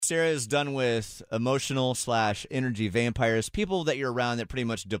Sarah is done with emotional/energy vampires, people that you're around that pretty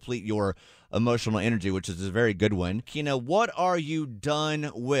much deplete your emotional energy, which is a very good one. Kina, what are you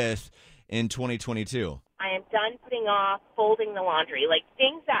done with in 2022? I am done putting off folding the laundry, like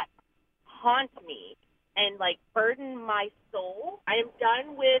things that haunt me and like burden my soul. I am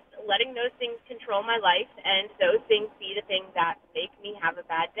done with letting those things control my life and those things be the things that make me have a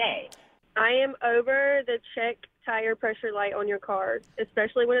bad day. I am over the check tire pressure light on your car,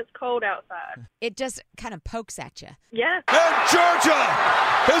 especially when it's cold outside. It just kind of pokes at you. Yeah. And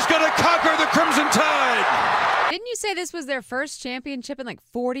Georgia is going to conquer the Crimson Tide. Didn't you say this was their first championship in like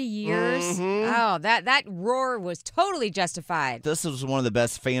 40 years? Oh, that roar was totally justified. This is one of the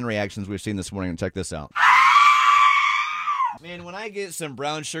best fan reactions we've seen this morning. Check this out. Man, when I get some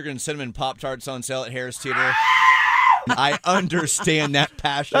brown sugar and cinnamon Pop-Tarts on sale at Harris Teeter, I understand that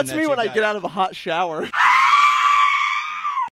passion. That's that me you when I got. get out of a hot shower.